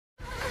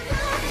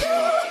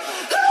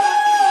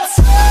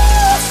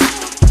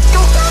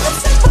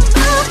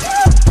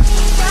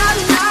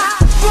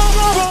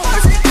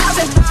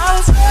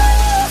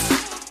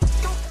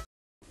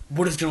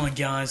What is going on,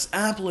 guys?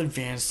 Apple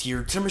Advanced here.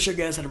 Today I'm going to show you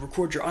guys how to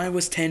record your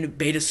iOS 10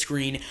 beta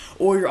screen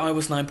or your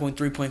iOS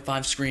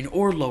 9.3.5 screen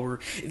or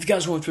lower. If you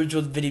guys want to enjoy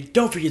the video,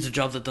 don't forget to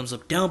drop that thumbs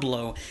up down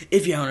below.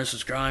 If you haven't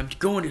subscribed,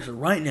 go into it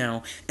right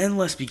now, and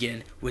let's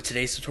begin with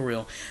today's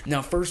tutorial.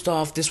 Now, first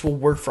off, this will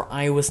work for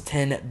iOS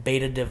 10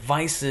 beta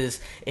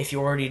devices if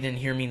you already didn't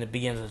hear me in the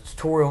beginning of the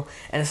tutorial,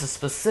 and this is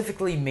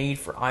specifically made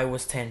for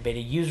iOS 10 beta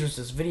users,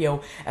 this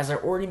video, as I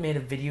already made a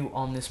video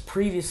on this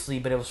previously,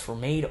 but it was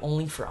made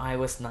only for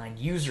iOS 9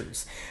 users.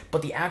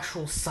 But the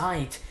actual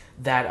site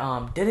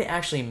that didn't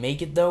actually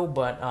make it though,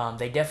 but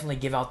they definitely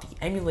give out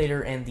the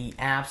emulator and the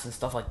apps and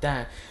stuff like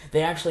that.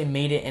 They actually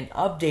made it and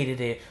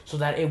updated it so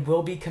that it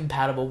will be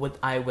compatible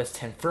with iOS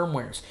 10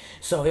 firmwares.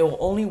 So it will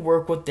only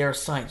work with their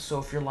site. So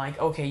if you're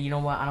like, okay, you know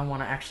what, I don't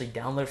want to actually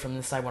download it from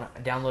this site, I want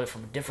to download it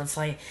from a different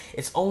site,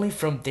 it's only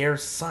from their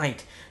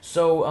site.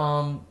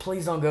 So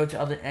please don't go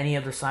to any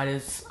other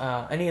sites.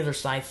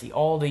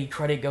 All the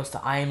credit goes to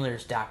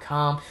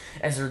iemulators.com,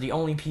 as they're the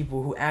only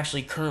people who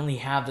actually currently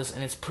have this,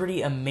 and it's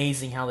pretty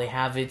amazing how they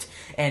have it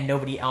and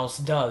nobody else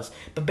does.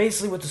 But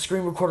basically, with the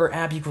screen recorder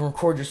app, you can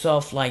record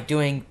yourself like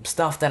doing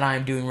stuff that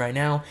I'm doing right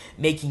now,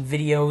 making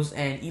videos,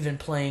 and even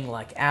playing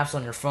like apps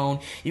on your phone.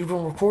 You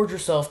can record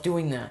yourself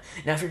doing that.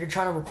 Now, if you're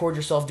trying to record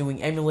yourself doing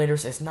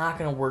emulators, it's not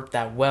going to work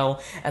that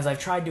well, as I've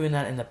tried doing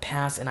that in the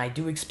past, and I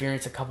do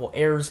experience a couple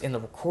errors in the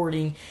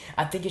recording.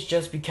 I think it's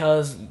just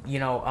because, you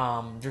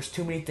know, there's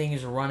too many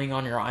things running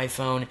on your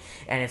iPhone,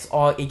 and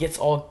it gets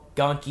all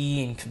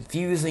gunky and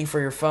confusing for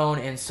your phone,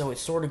 and so it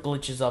sort of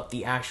glitches up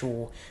the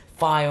actual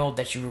file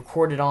that you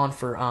recorded on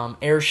for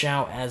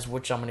AirShout, as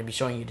which I'm going to be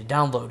showing you to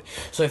download.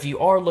 So if you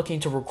are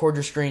looking to record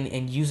your screen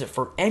and use it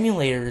for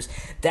emulators,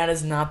 that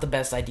is not the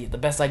best idea. The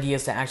best idea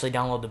is to actually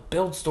download the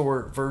build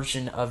store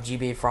version of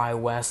GBA for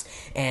iOS,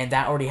 and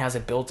that already has a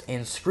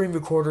built-in screen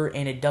recorder,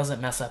 and it doesn't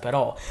mess up at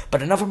all.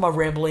 But enough of my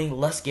rambling,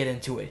 let's get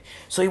into it.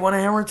 So you want to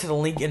hammer to the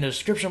link in the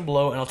description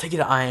below, and I'll take you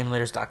to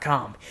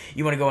iemulators.com.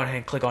 You want to go ahead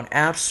and click on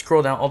apps,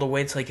 scroll down all the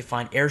way until you can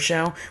find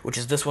AirShout, which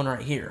is this one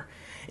right here.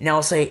 Now,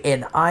 I'll say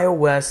an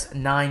iOS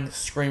 9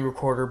 screen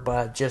recorder,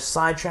 but just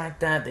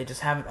sidetrack that. They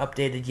just haven't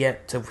updated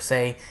yet to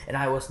say an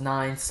iOS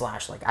 9 /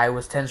 like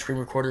iOS 10 screen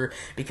recorder,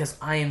 because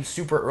I am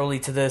super early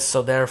to this,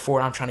 so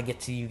therefore I'm trying to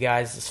get to you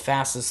guys the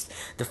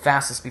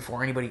fastest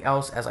before anybody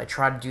else, as I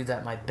try to do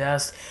that my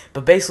best.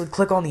 But basically,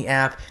 click on the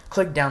app,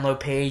 click download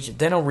page,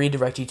 then it'll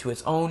redirect you to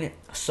its own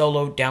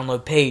solo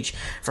download page.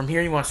 From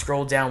here, you want to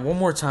scroll down one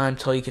more time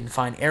till you can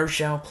find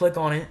AirShout, click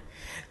on it.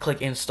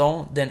 Click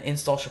install, then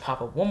install should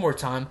pop up one more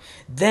time,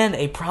 then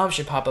a prompt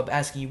should pop up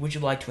asking you, would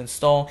you like to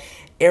install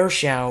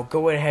AirShout?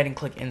 Go ahead and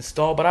click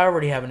install, but I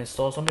already have it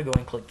installed, so I'm going to go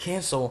and click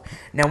cancel.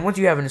 Now, once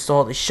you have it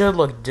installed, it should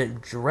look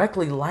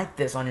directly like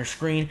this on your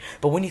screen,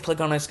 but when you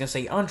click on it, it's going to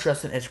say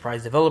untrusted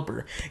enterprise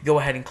developer. Go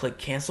ahead and click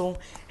cancel,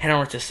 head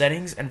over to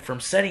settings, and from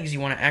settings, you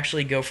want to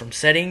actually go from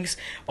settings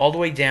all the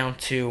way down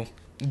to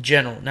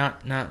general,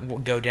 not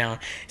go down.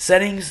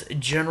 Settings,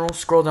 general,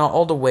 scroll down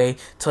all the way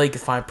till you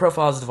can find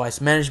profiles, device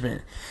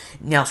management.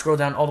 Now scroll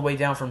down all the way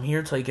down from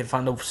here till you can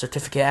find the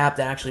certificate app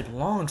that actually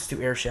belongs to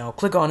AirShout.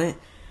 Click on it.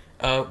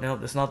 Oh, no,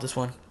 that's not this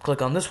one.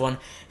 Click on this one.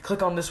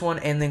 Click on this one,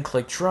 and then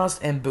click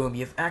Trust, and boom,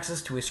 you have access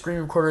to a screen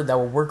recorder that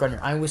will work on your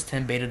iOS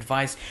 10 beta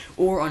device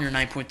or on your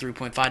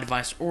 9.3.5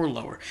 device or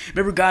lower.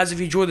 Remember, guys, if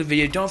you enjoyed the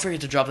video, don't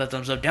forget to drop that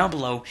thumbs up down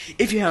below.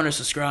 If you haven't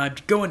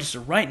subscribed, go into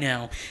it right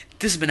now.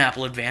 This has been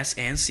Apple Advanced,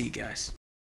 and see you guys.